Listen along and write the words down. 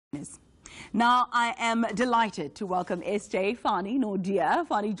Now, I am delighted to welcome SJ Naudé.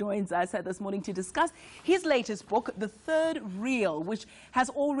 Fani joins us this morning to discuss his latest book, The Third Reel, which has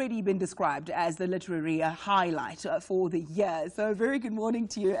already been described as the literary highlight for the year. So, very good morning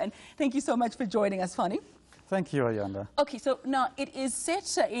to you, and thank you so much for joining us, Fani. Thank you, Ayanda. Okay, so now it is set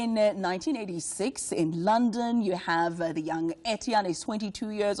in 1986 in London. You have the young Etienne, he's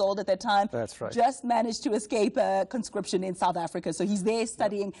 22 years old at that time. That's right. Just managed to escape conscription in South Africa. So he's there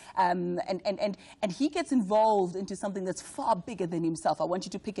studying, and he gets involved into something that's far bigger than himself. I want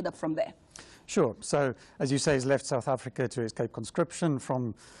you to pick it up from there. Sure. So, as you say, he's left South Africa to escape conscription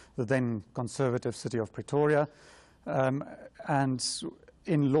from the then conservative city of Pretoria. And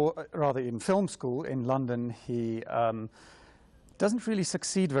in film school in London, he doesn't really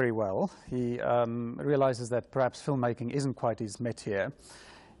succeed very well. He realizes that perhaps filmmaking isn't quite his métier.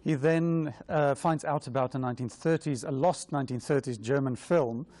 He then finds out about a lost 1930s German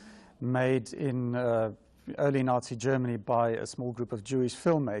film made in early Nazi Germany by a small group of Jewish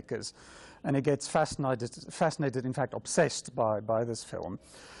filmmakers. And he gets fascinated, in fact, obsessed by this film.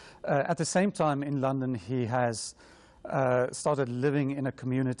 At the same time, in London, he has started living in a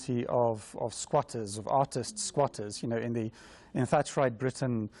community of squatters, of artist squatters. You know, in Thatcherite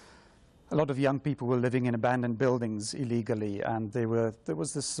Britain, a lot of young people were living in abandoned buildings illegally, and there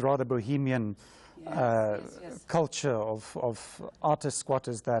was this rather bohemian culture of artist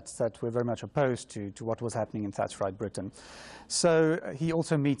squatters that were very much opposed to what was happening in Thatcherite Britain. So he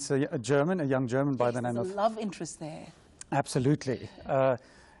also meets a young German by the name of... There's a love interest there. Absolutely.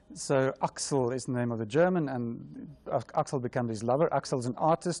 So Axel is the name of the German, and Axel becomes his lover. Axel's an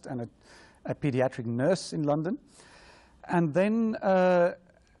artist and a pediatric nurse in London. And then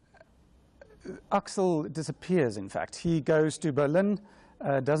Axel disappears, in fact. He goes to Berlin,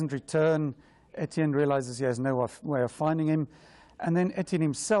 doesn't return. Etienne realizes he has no way of finding him. And then Etienne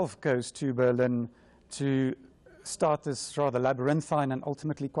himself goes to Berlin to start this rather labyrinthine and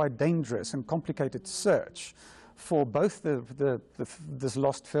ultimately quite dangerous and complicated search for both this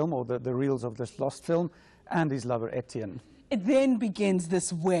lost film, or the reels of this lost film, and his lover Etienne. It then begins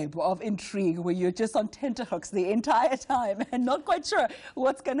this web of intrigue where you're just on tenterhooks the entire time and not quite sure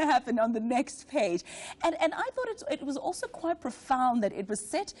what's going to happen on the next page. And I thought it was also quite profound that it was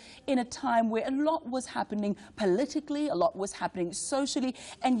set in a time where a lot was happening politically, a lot was happening socially,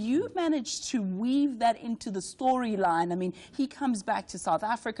 and you managed to weave that into the storyline. I mean, he comes back to South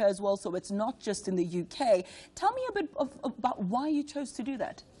Africa as well, so it's not just in the UK. Tell me a bit about why you chose to do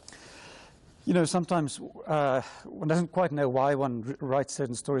that. You know, sometimes one doesn't quite know why one writes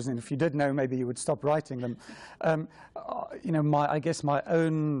certain stories, and if you did know, maybe you would stop writing them. You know, I guess my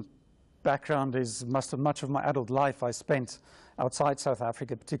own background is much of my adult life I spent outside South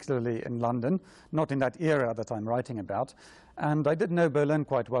Africa, particularly in London, not in that era that I'm writing about. And I did know Berlin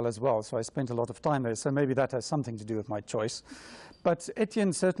quite well as well, so I spent a lot of time there, so maybe that has something to do with my choice. But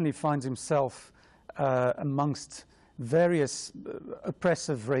Etienne certainly finds himself amongst various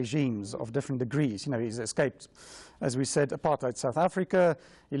oppressive regimes of different degrees. You know, he's escaped, as we said, apartheid South Africa.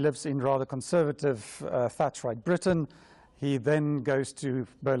 He lives in rather conservative Thatcherite Britain. He then goes to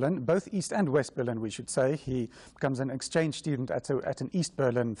Berlin, both East and West Berlin, we should say. He becomes an exchange student at an East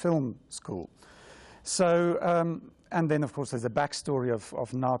Berlin film school. So, and then, of course, there's a backstory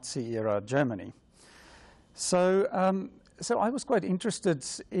of Nazi-era Germany. So, so I was quite interested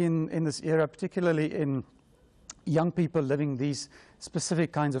in this era, particularly in young people living these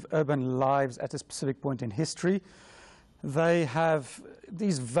specific kinds of urban lives at a specific point in history. They have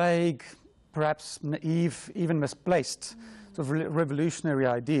these vague, perhaps naive, even misplaced sort of revolutionary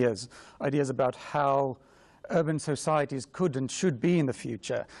ideas about how urban societies could and should be in the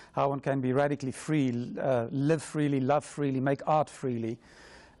future, how one can be radically free, live freely, love freely, make art freely.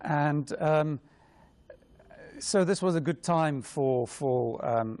 And so this was a good time for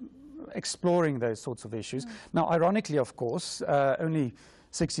exploring those sorts of issues. Now, ironically, of course, only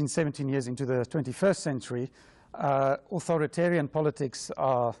 16, 17 years into the 21st century, authoritarian politics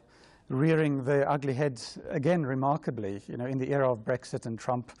are rearing their ugly head again remarkably, you know, in the era of Brexit and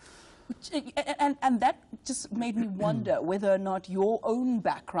Trump. And that just made me wonder whether or not your own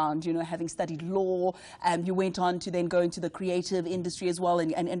background, you know, having studied law, you went on to then go into the creative industry as well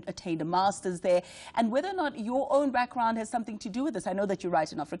and attained a master's there, and whether or not your own background has something to do with this. I know that you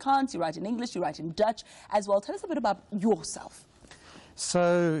write in Afrikaans, you write in English, you write in Dutch as well. Tell us a bit about yourself.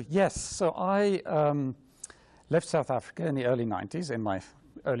 So, yes, so I left South Africa in the early 90s, in my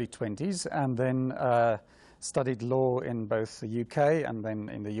early 20s, and then studied law in both the UK and then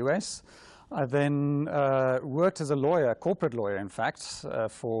in the US. I then worked as a lawyer, corporate lawyer, in fact,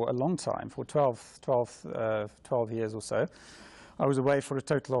 for a long time, for 12 years or so. I was away for a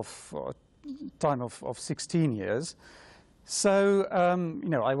total of time of 16 years. So, you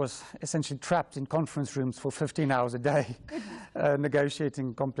know, I was essentially trapped in conference rooms for 15 hours a day,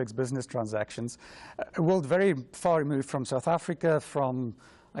 negotiating complex business transactions. A world very far removed from South Africa, from,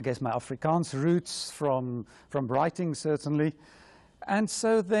 I guess, my Afrikaans roots, from writing, certainly. And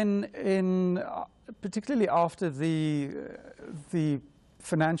so then, particularly after the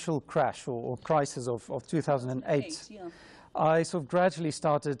financial crash or crisis of 2008, yeah. I sort of gradually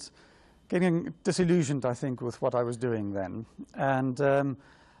started getting disillusioned, I think, with what I was doing then. And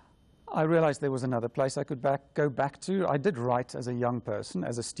I realized there was another place I could go back to. I did write as a young person,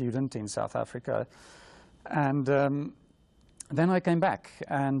 as a student in South Africa. And then I came back.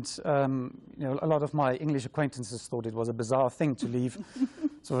 And you know, a lot of my English acquaintances thought it was a bizarre thing to leave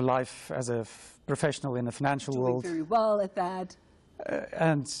sort of life as a professional in the financial world. Doing very well at that.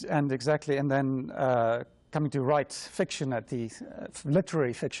 And exactly. And then coming to write fiction at the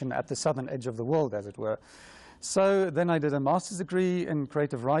literary fiction at the southern edge of the world, as it were. So then I did a master's degree in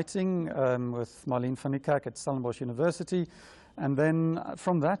creative writing with Marlene van der Kerk at Stellenbosch University, and then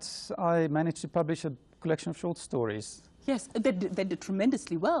from that I managed to publish a collection of short stories. Yes, they did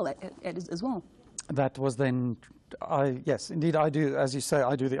tremendously well as well. That was then, yes, indeed I do, as you say,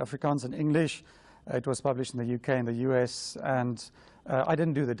 I do the Afrikaans and English. It was published in the UK and the US, and I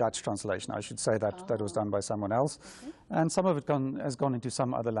didn't do the Dutch translation. I should say that that was done by someone else. Okay. And some of it has gone into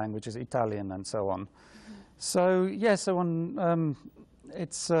some other languages, Italian and so on. So, yeah, so on,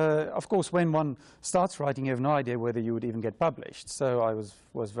 it's, of course, when one starts writing, you have no idea whether you would even get published. So I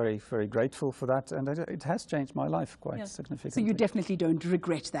was very, very grateful for that, and it has changed my life quite significantly. So you definitely don't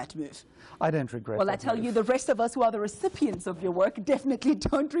regret that move? I don't regret that. Well, I tell you, the rest of us who are the recipients of your work definitely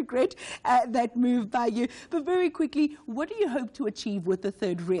don't regret that move by you. But very quickly, what do you hope to achieve with the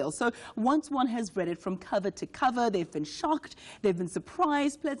third reel? So once one has read it from cover to cover, they've been shocked, they've been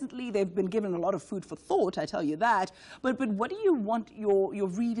surprised pleasantly, they've been given a lot of food for thought, I tell you that. But what do you want your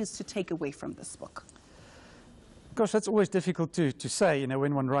readers to take away from this book? Gosh, that's always difficult to say. You know,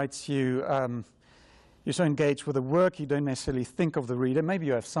 when one writes, you're so engaged with the work, you don't necessarily think of the reader. Maybe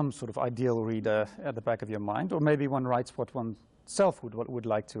you have some sort of ideal reader at the back of your mind, or maybe one writes what oneself would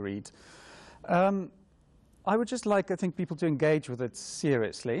like to read. I would just like, I think, people to engage with it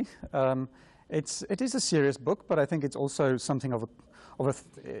seriously. It is a serious book, but I think it's also something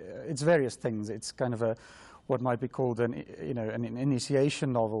it's various things. It's kind of what might be called an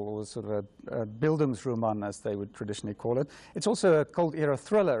initiation novel, or sort of a Bildungsroman, as they would traditionally call it. It's also a Cold Era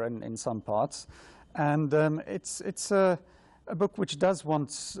thriller in some parts. And it's a book which does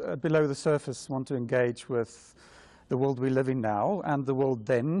want, below the surface, want to engage with the world we live in now and the world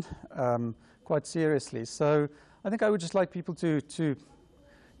then quite seriously. So I think I would just like people to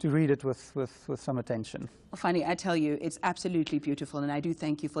read it with some attention. Well, Fanny, I tell you, it's absolutely beautiful, and I do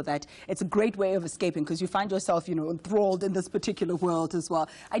thank you for that. It's a great way of escaping, because you find yourself, you know, enthralled in this particular world as well.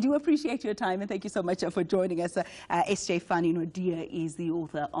 I do appreciate your time, and thank you so much for joining us. SJ Naudé is the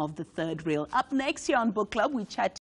author of The Third Reel. Up next here on Book Club, we chat